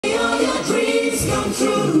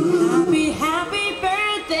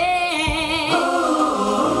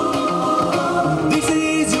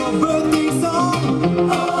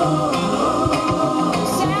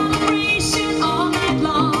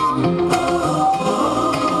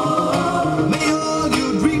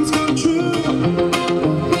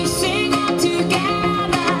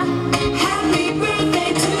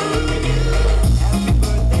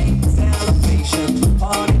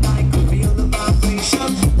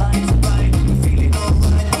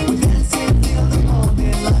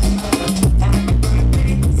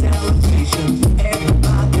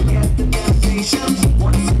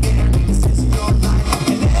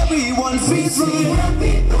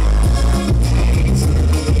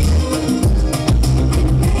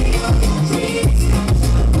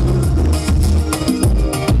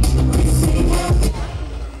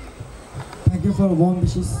your warm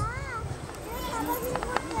wishes.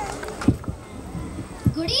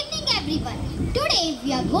 Good evening everyone. Today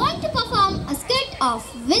we are going to perform a skit of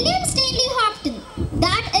William Stanley Houghton,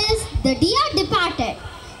 that is The Dear Departed.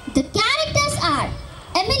 The characters are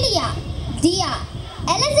Amelia, Dia,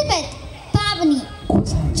 Elizabeth, Pavani,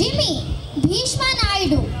 Jimmy, Bhishma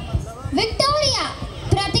Naidu, Victoria,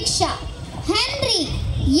 Pratiksha, Henry,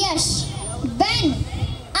 Yash, Ben,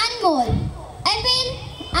 Anmol, Evan,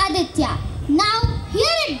 Aditya. Now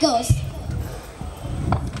here it goes.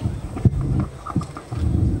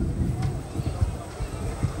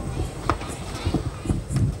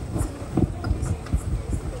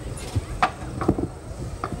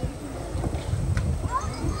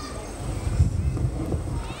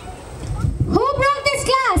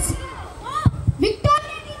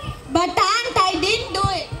 But Aunt, I didn't do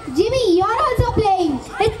it. Jimmy, you're also playing.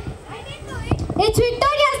 It's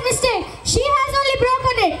Victoria's mistake. She has only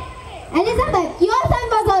broken it. Elizabeth, your son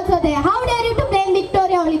was also there. How dare you to blame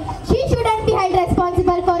Victoria only? She shouldn't be held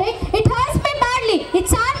responsible for it. It hurts me badly.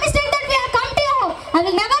 It's our mistake that we have come to your home. I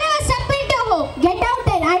will never ever step into your home. Get out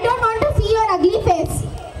then. I don't want to see your ugly face.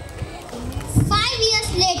 5 years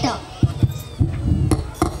later.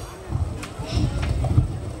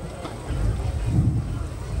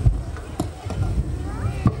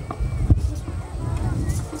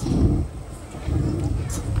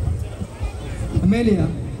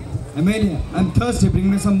 Amelia, I'm thirsty.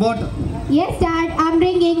 Bring me some water. Yes, Dad, I'm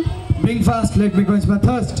bringing. Bring fast. Let me quench my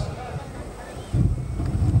thirst.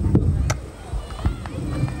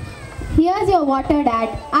 Here's your water, Dad.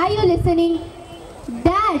 Are you listening?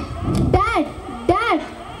 Dad!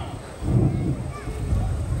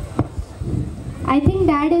 I think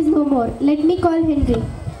Dad is no more. Let me call Henry.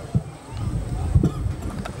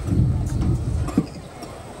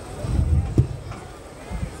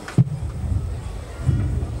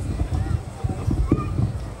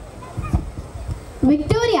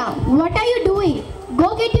 Victoria, what are you doing?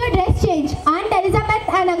 Go get your dress changed. Aunt Elizabeth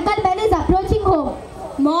and Uncle Ben is approaching home.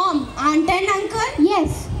 Mom, Aunt and Uncle?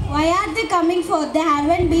 Yes. Why are they coming for? They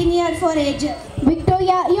haven't been here for ages.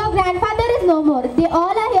 Victoria, your grandfather is no more. They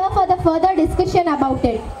all are here for the further discussion about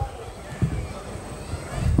it.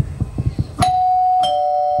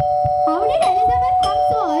 How did Elizabeth come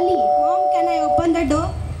so early? Mom, can I open the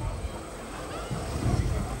door?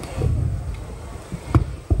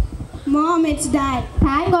 Mom, it's Dad.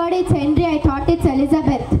 Thank God it's Henry. I thought it's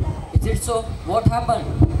Elizabeth. Is it so? What happened?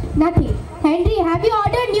 Nothing. Henry, have you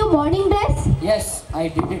ordered new morning dress? Yes, I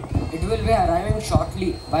did it. It will be arriving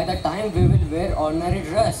shortly. By the time we will wear ordinary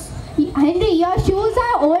dress. Henry, your shoes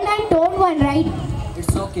are old and torn one, right?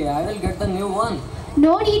 It's okay. I will get the new one.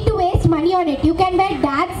 No need to waste money on it. You can wear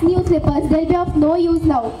Dad's new slippers. They'll be of no use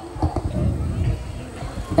now.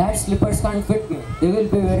 Dad's slippers can't fit me. They will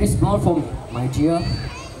be very small for me, my dear.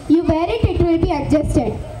 You wear it, it will be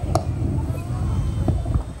adjusted.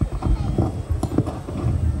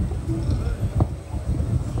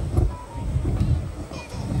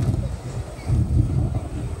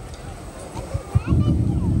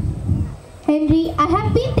 Henry, I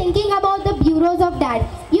have been thinking about the bureaus of Dad.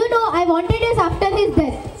 You know, I wanted this after his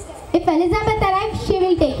death. If Elizabeth arrives, she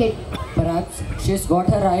will take it. Perhaps she's got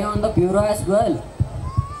her eye on the bureau as well.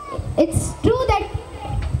 It's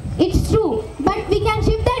true, but we can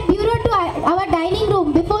shift that bureau to our dining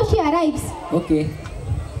room before she arrives. Okay.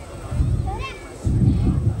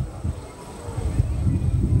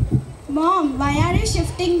 Mom, why are you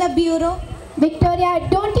shifting the bureau? Victoria,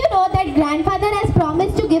 don't you know that grandfather has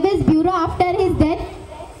promised to give his bureau after his death?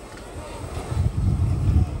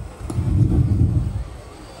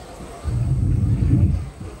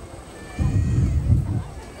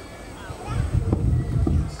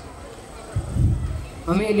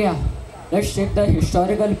 Amelia, let's take the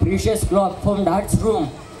historical precious clock from Dad's room.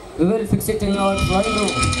 We will fix it in our drawing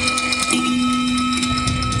room.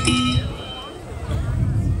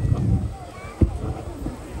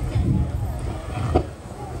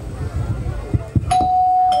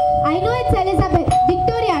 I know it's Elizabeth.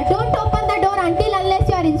 Victoria, don't open the door unless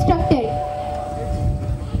you are instructed.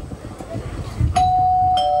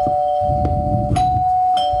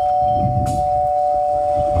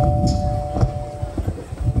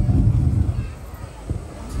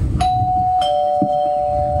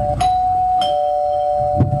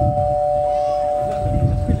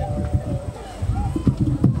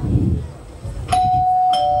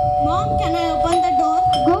 Mom, can I open the door?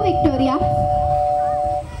 Go, Victoria.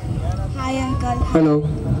 Hi, Uncle. Hello.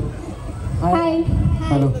 Hi.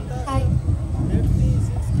 Hello. Hi.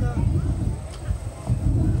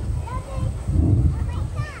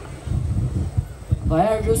 Why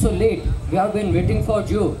are you so late? We have been waiting for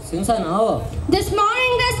you since an hour. This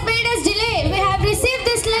morning dress made us delay. We have received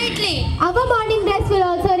this lately. Our morning dress will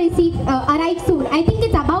also arrive soon. I think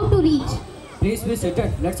it's about to reach. Please be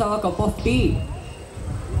seated. Let's have a cup of tea.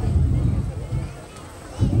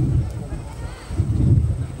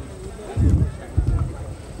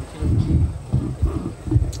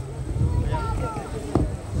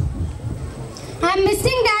 I'm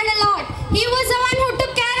missing Dad a lot. He was the one who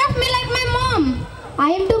took care of me like my mom. I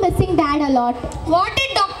am too missing Dad a lot. What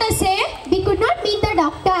did doctor say? We could not meet the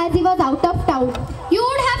doctor as he was out of town. You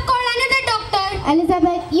would have called another doctor.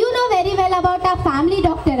 Elizabeth, you know very well about our family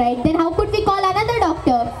doctor, right? Then how could we call another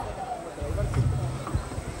doctor?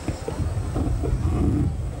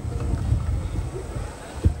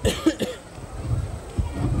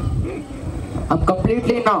 I'm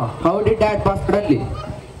completely now. How did Dad pass suddenly?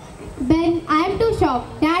 Ben, I am too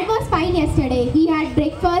shocked. Dad was fine yesterday. He had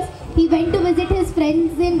breakfast. He went to visit his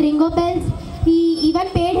friends in Ringo Bells. He even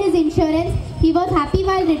paid his insurance. He was happy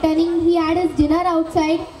while returning. He had his dinner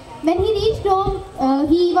outside. When he reached home,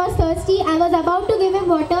 he was thirsty. I was about to give him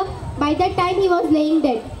water. By that time, he was laying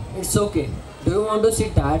dead. It's okay. Do you want to see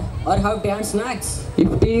Dad or have tea and snacks?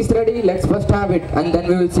 If tea is ready, let's first have it and then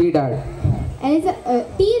we will see Dad.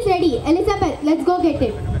 Tea is ready. Elizabeth, let's go get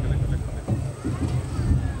it.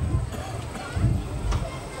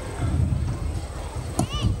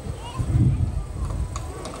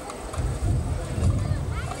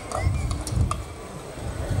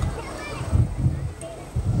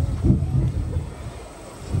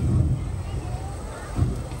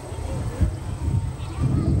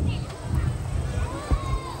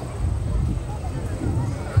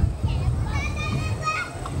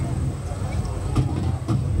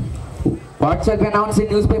 What shall we announce in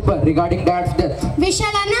newspaper regarding Dad's death? We shall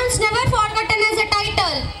announce never forgotten as a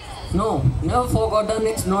title. No, never forgotten.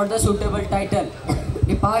 It's not the suitable title.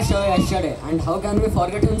 He passed away yesterday, and how can we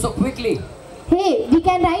forget him so quickly? Hey, we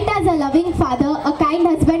can write as a loving father, a kind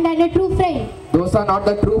husband and a true friend. Those are not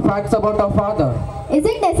the true facts about our father. Is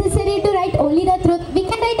it necessary to write only the truth? We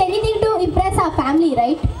can write anything to impress our family,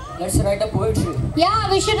 right? Let's write a poetry. Yeah,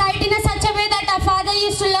 we should write in such a way that our father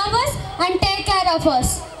used to love us and take care of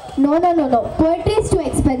us. No. Poetry is too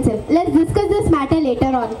expensive. Let's discuss this matter later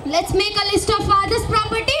on. Let's make a list of father's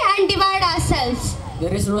property and divide ourselves.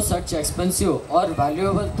 There is no such expensive or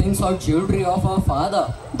valuable things or jewelry of our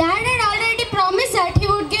father. Dad had already promised that he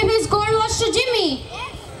would give his gold watch to Jimmy.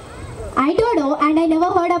 I don't know, and I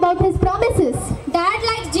never heard about his promises. Dad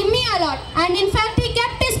likes Jimmy a lot, and in fact he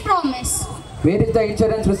kept his promise. Where is the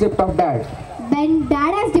insurance receipt of Dad? Ben,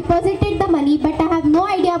 Dad has deposited the money, but I have no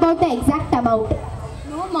idea about the exact amount.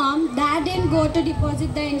 No, Mom, Dad didn't go to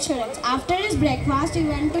deposit the insurance. After his breakfast, he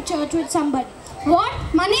went to church with somebody.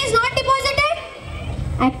 What? Money is not deposited?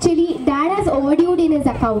 Actually, Dad has overdued in his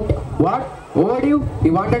account. What? Overdue?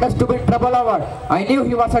 He wanted us to be in trouble or what? I knew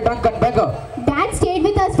he was a drunken beggar. Dad stayed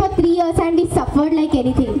with us for 3 years and we suffered like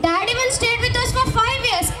anything. Dad even stayed with us for 5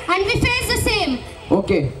 years and we faced the same.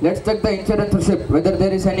 Okay, let's check the insurance receipt whether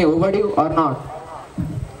there is any overdue or not.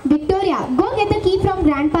 Victoria, go get the key from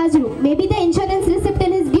Grandpa's room. Maybe the insurance receipt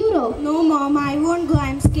in his bureau. No, Mom, I won't go.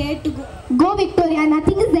 I'm scared to go. Go, Victoria.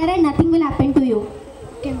 Nothing is there and nothing will happen to you.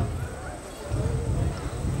 Okay, Mom.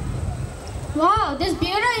 Wow, this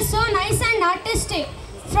bureau is so nice and artistic.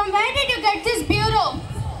 From where did you get this bureau?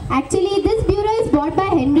 Actually, this bureau is bought by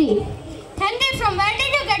Henry. Henry, from where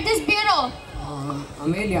did you get this bureau?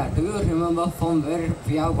 Amelia, do you remember from where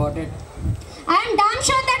we have got it? I am damn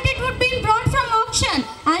sure that it would be brought from auction,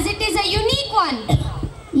 as it is a unique one.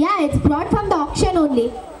 Yeah, it's brought from the auction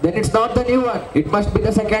only. Then it's not the new one. It must be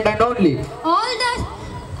the second and only. All the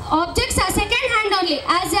objects are second hand only,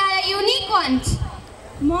 as they are unique ones.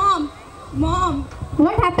 Mom,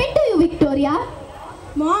 What happened to you, Victoria?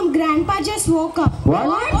 Mom, Grandpa just woke up.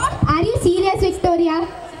 What? Are you serious, Victoria?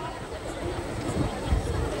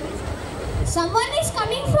 Someone is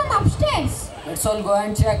coming from upstairs. Let's all go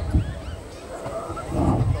and check.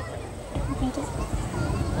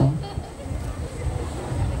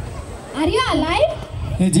 Are you alive?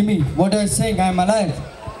 Hey Jimmy, what are you saying? I am alive.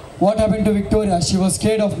 What happened to Victoria? She was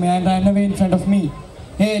scared of me and ran away in front of me.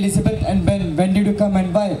 Hey Elizabeth and Ben, when did you come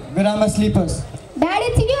and why? Where are my sleepers? Dad,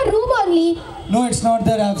 it's in your room only. No, it's not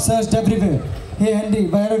there. I have searched everywhere. Hey Henry,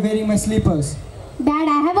 why are you wearing my sleepers? Dad,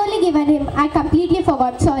 I have only given him. I completely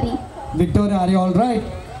forgot. Sorry. Victoria, are you alright?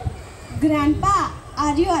 Grandpa,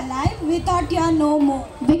 are you alive? We thought you are no more.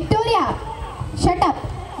 Victoria, shut up.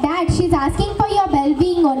 Dad, she's asking for your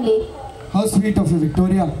well-being only. How sweet of you,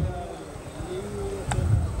 Victoria.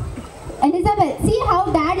 Elizabeth, see how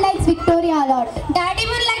Dad likes Victoria a lot. Dad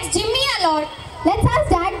even likes Jimmy a lot. Let's ask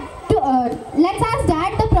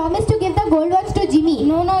Dad the promised to give the gold ones to Jimmy.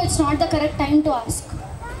 No, it's not the correct time to ask.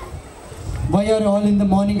 Why are you all in the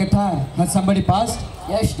morning attire? Has somebody passed?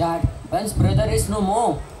 Yes, Dad. Ben's brother is no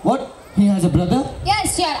more. What? He has a brother?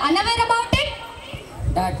 Yes, you are unaware about it?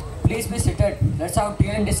 Dad, please be seated. Let's have tea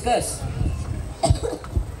and discuss.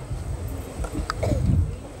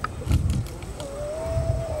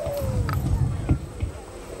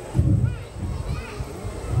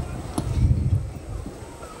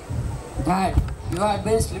 Dad, you had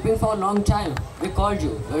been sleeping for a long time. We called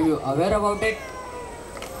you. Were you aware about it?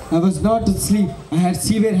 I was not asleep. I had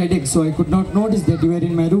severe headache, so I could not notice that you were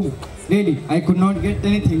in my room. Really, I could not get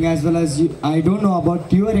anything as well as you. I don't know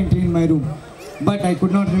about your entry in my room. But I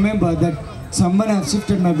could not remember that someone has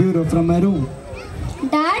shifted my bureau from my room.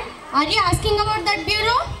 Dad, are you asking about that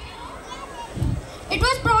bureau? It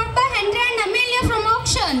was brought by Henry and Amelia from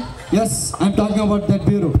auction. Yes, I'm talking about that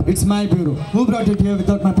bureau. It's my bureau. Who brought it here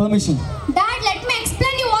without my permission? Dad, let me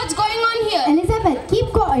explain you what's going on here. Elizabeth, keep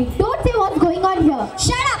quiet. Don't say what's going on here.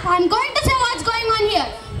 Shut up, I'm going to say what's going on here.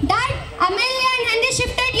 Dad, Amelia and Henry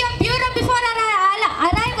shifted your bureau before our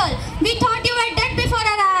arrival. We thought you were dead before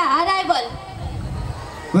our arrival.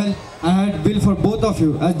 Well, I had bill for both of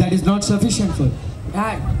you as that is not sufficient for.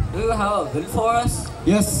 Dad, do you have a will for us?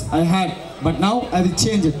 Yes, I had. But now I will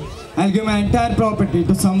change it. I'll give my entire property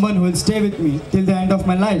to someone who will stay with me till the end of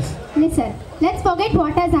my life. Listen, let's forget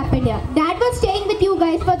what has happened here. Dad was staying with you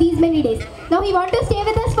guys for these many days. Now he wants to stay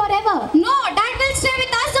with us forever. No, Dad will stay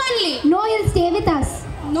with us only. No, he'll stay with us.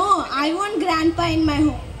 No, I want Grandpa in my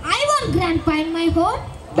home. I want Grandpa in my home.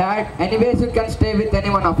 Dad, anyways you can stay with any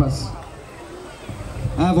one of us.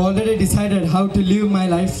 I have already decided how to live my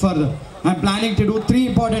life further. I'm planning to do 3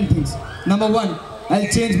 important things. Number 1, I'll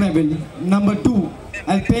change my bill. Number 2,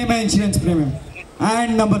 I'll pay my insurance premium.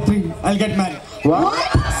 And number 3, I'll get married.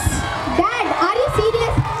 What? Dad, are you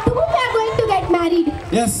serious? To whom you are going to get married?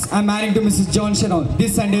 Yes, I'm marrying to Mrs. John Shannon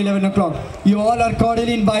this Sunday 11 o'clock. You all are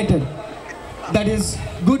cordially invited. That is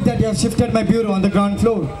good that you have shifted my bureau on the ground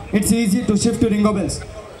floor. It's easy to shift to Ringo Bells.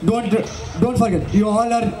 Don't forget, you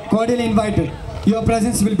all are cordially invited. Your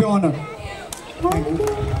presence will be honored. Thank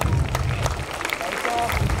you.